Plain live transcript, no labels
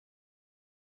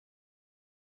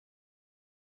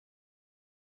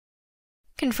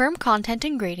Confirm content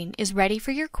and grading is ready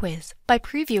for your quiz by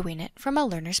previewing it from a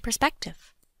learner's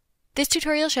perspective. This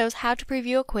tutorial shows how to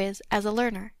preview a quiz as a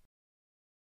learner.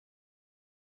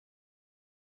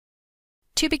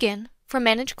 To begin, from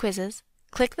Manage Quizzes,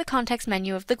 click the context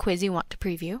menu of the quiz you want to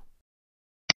preview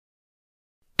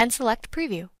and select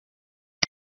Preview.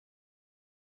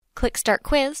 Click Start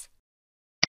Quiz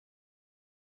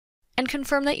and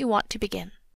confirm that you want to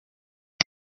begin.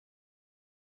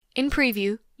 In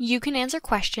Preview, you can answer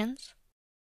questions,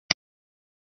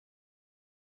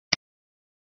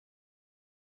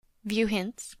 view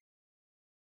hints,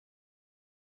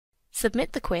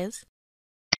 submit the quiz,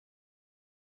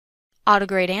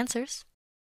 autograde answers,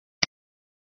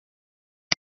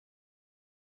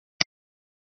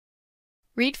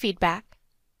 read feedback,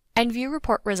 and view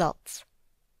report results.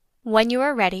 When you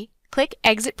are ready, click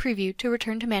Exit Preview to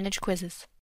return to Manage Quizzes.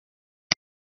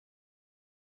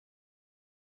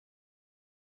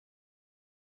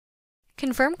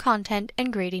 Confirm content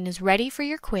and grading is ready for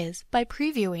your quiz by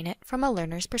previewing it from a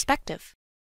learner's perspective.